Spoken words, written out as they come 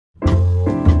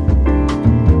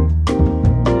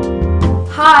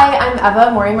Hi, I'm Eva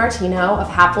Mori Martino of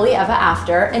Happily Eva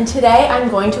After, and today I'm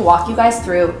going to walk you guys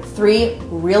through 3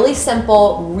 really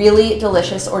simple, really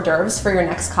delicious hors d'oeuvres for your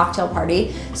next cocktail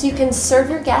party so you can serve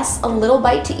your guests a little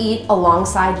bite to eat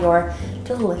alongside your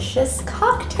delicious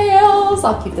cocktails.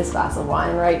 I'll keep this glass of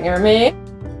wine right near me.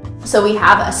 So we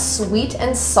have a sweet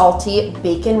and salty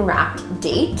bacon wrapped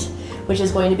date, which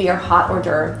is going to be our hot hors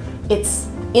d'oeuvre. It's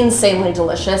insanely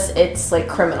delicious. It's like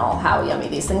criminal how yummy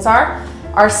these things are.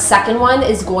 Our second one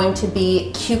is going to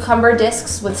be cucumber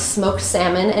discs with smoked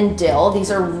salmon and dill. These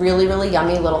are really, really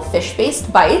yummy little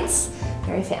fish-based bites.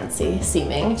 Very fancy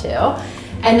seeming too.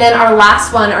 And then our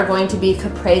last one are going to be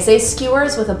caprese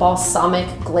skewers with a balsamic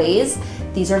glaze.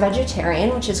 These are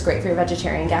vegetarian, which is great for your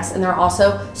vegetarian guests, and they're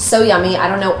also so yummy. I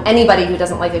don't know anybody who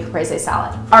doesn't like a caprese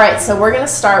salad. All right, so we're gonna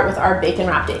start with our bacon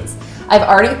wrap dates. I've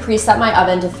already preset my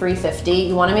oven to 350.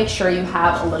 You wanna make sure you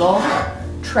have a little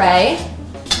tray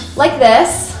like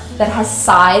this that has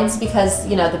sides because,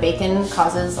 you know, the bacon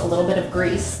causes a little bit of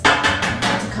grease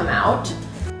to come out.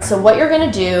 So what you're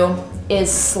gonna do is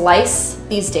slice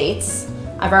these dates.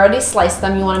 I've already sliced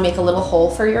them. You wanna make a little hole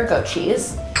for your goat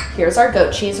cheese. Here's our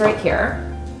goat cheese right here.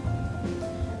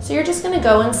 So you're just gonna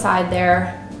go inside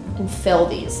there and fill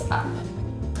these up.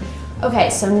 Okay,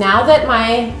 so now that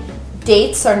my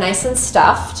dates are nice and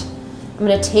stuffed, I'm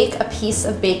gonna take a piece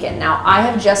of bacon. Now I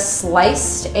have just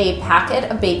sliced a packet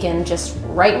of bacon just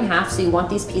right in half, so you want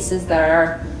these pieces that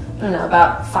are, I don't know,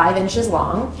 about 5 inches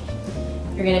long.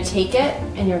 You're gonna take it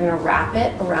and you're gonna wrap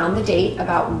it around the date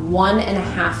about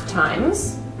 1.5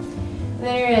 times. And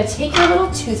then you're gonna take your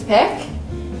little toothpick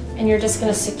and you're just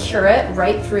gonna secure it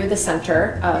right through the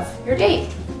center of your date,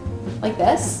 like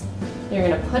this. You're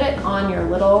gonna put it on your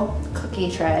little cookie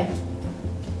tray.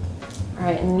 All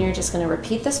right, and you're just gonna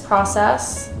repeat this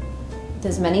process with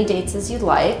as many dates as you'd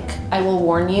like. I will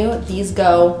warn you, these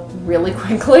go really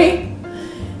quickly.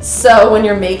 So when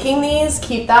you're making these,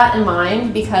 keep that in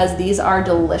mind because these are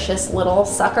delicious little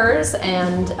suckers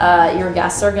and your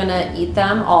guests are gonna eat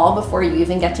them all before you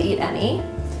even get to eat any.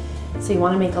 So you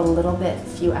wanna make a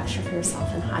few extra for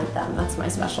yourself and hide them. That's my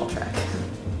special trick.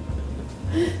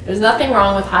 There's nothing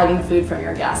wrong with hiding food from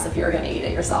your guests if you're gonna eat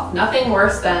it yourself. Nothing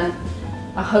worse than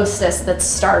a hostess that's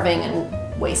starving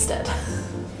and wasted.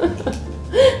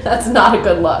 That's not a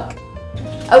good look.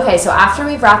 Okay, so after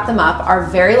we've wrapped them up, our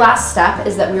very last step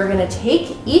is that we're gonna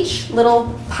take each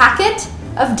little packet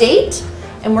of date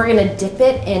and we're gonna dip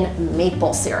it in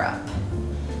maple syrup.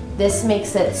 This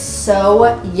makes it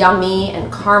so yummy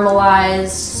and caramelized,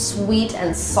 sweet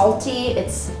and salty.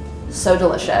 It's so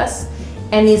delicious.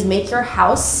 And these make your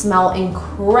house smell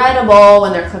incredible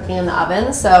when they're cooking in the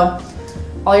oven. So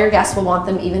all your guests will want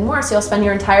them even more, so you'll spend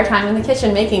your entire time in the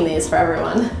kitchen making these for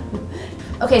everyone.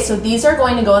 Okay, so these are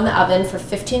going to go in the oven for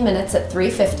 15 minutes at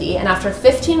 350, and after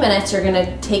 15 minutes, you're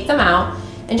gonna take them out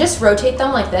and just rotate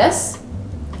them like this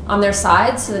on their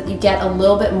sides so that you get a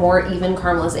little bit more even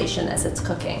caramelization as it's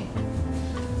cooking.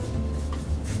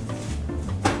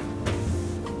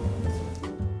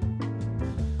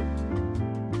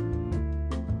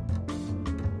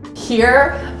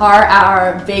 Here are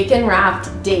our bacon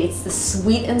wrapped dates, the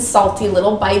sweet and salty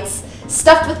little bites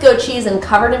stuffed with goat cheese and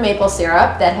covered in maple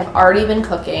syrup that have already been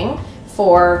cooking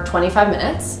for 25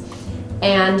 minutes.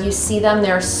 And you see them,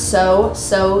 they're so,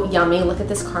 so yummy. Look at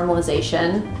this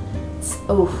caramelization.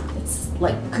 It's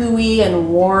like gooey and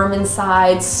warm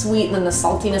inside, sweet, and then the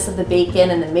saltiness of the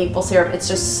bacon and the maple syrup. It's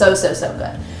just so, so, so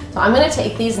good. So I'm gonna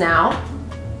take these now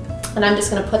and I'm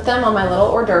just gonna put them on my little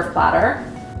hors d'oeuvre platter.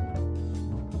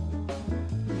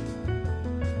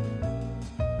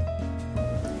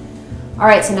 All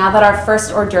right, so now that our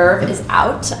first hors d'oeuvre is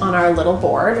out on our little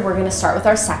board, we're gonna start with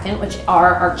our second, which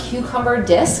are our cucumber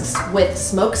discs with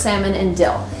smoked salmon and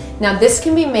dill. Now this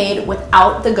can be made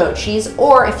without the goat cheese,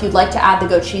 or if you'd like to add the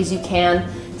goat cheese, you can.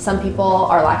 Some people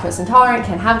are lactose intolerant,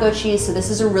 can't have goat cheese, so this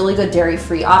is a really good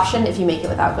dairy-free option if you make it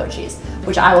without goat cheese,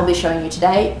 which I will be showing you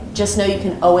today. Just know you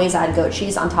can always add goat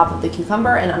cheese on top of the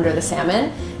cucumber and under the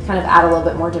salmon, kind of add a little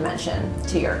bit more dimension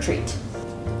to your treat.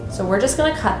 So we're just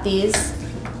gonna cut these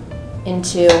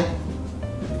into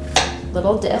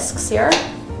little discs here.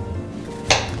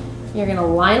 You're gonna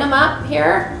line them up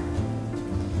here.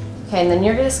 Okay, and then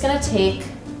you're just gonna take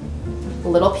a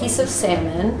little piece of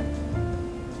salmon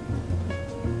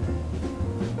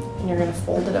and you're gonna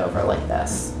fold it over like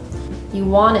this. You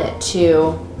want it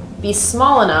to be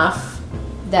small enough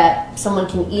that someone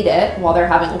can eat it while they're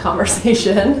having a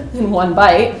conversation in one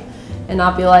bite and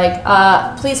not be like,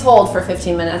 please hold for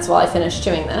 15 minutes while I finish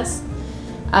chewing this.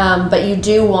 But you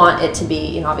do want it to be,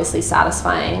 you know, obviously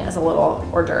satisfying as a little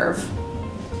hors d'oeuvre.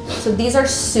 So these are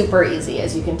super easy,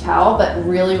 as you can tell, but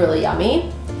really, really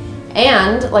yummy.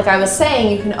 And like I was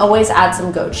saying, you can always add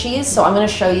some goat cheese. So I'm gonna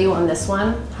show you on this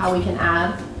one how we can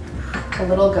add a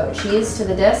little goat cheese to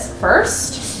the disc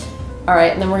first. All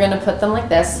right, and then we're gonna put them like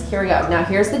this. Here we go. Now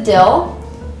here's the dill.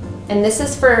 And this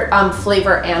is for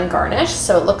flavor and garnish,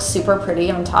 so it looks super pretty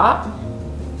on top.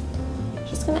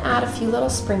 Just gonna add a few little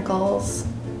sprinkles.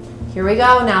 Here we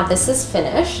go. Now this is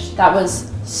finished. That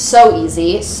was so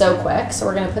easy, so quick. So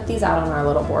we're gonna put these out on our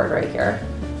little board right here.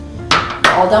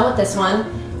 We're all done with this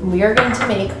one. We are going to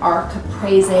make our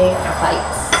caprese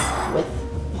bites with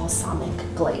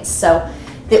balsamic glaze. So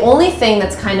the only thing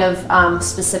that's kind of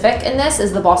specific in this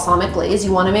is the balsamic glaze.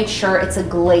 You want to make sure it's a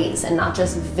glaze and not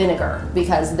just vinegar,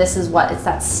 because this is what, it's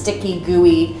that sticky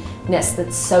gooey-ness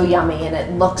that's so yummy and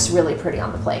it looks really pretty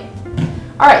on the plate.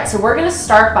 All right, so we're going to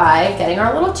start by getting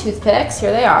our little toothpicks.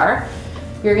 Here they are.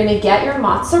 You're going to get your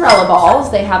mozzarella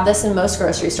balls. They have this in most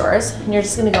grocery stores. And you're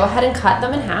just going to go ahead and cut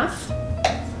them in half.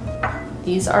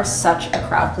 These are such a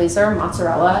crowd pleaser.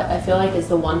 Mozzarella, I feel like, is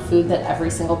the one food that every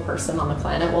single person on the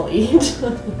planet will eat,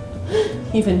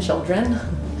 even children.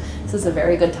 This is a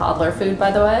very good toddler food, by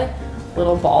the way.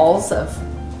 Little balls of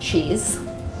cheese.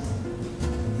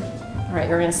 All right,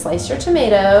 you're gonna slice your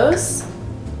tomatoes.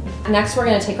 Next, we're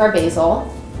gonna take our basil,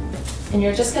 and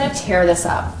you're just gonna tear this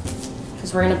up,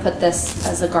 because we're gonna put this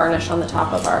as a garnish on the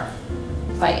top of our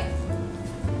bite.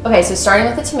 Okay, so starting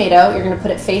with the tomato, you're gonna put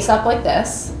it face up like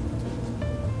this.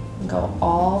 Go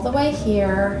all the way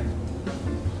here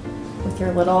with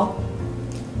your little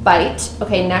bite.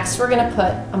 Okay, next we're gonna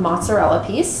put a mozzarella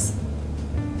piece.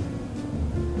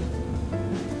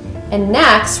 And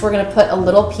next we're gonna put a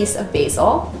little piece of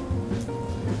basil.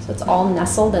 So it's all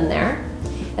nestled in there.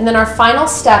 And then our final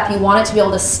step, you want it to be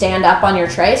able to stand up on your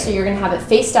tray. So you're gonna have it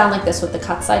face down like this with the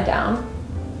cut side down.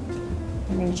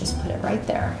 You're gonna just put it right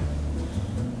there.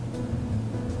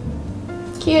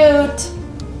 Cute.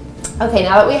 Okay,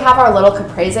 now that we have our little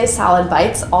caprese salad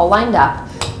bites all lined up,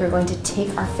 we're going to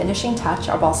take our finishing touch,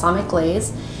 our balsamic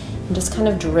glaze, and just kind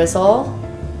of drizzle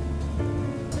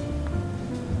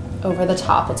over the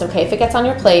top. It's okay if it gets on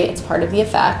your plate, it's part of the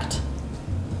effect.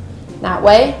 That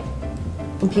way,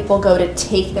 when people go to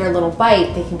take their little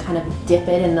bite, they can kind of dip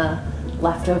it in the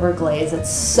leftover glaze. It's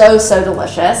so, so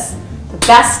delicious. The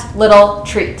best little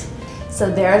treat. So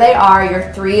there they are,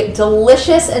 your 3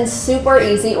 delicious and super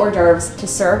easy hors d'oeuvres to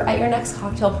serve at your next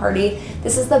cocktail party.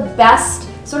 This is the best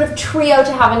sort of trio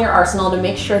to have in your arsenal to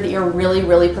make sure that you're really,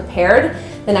 really prepared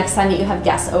the next time that you have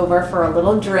guests over for a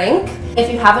little drink. If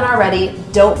you haven't already,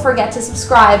 don't forget to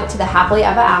subscribe to the Happily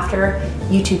Ever After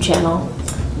YouTube channel.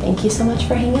 Thank you so much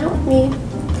for hanging out with me.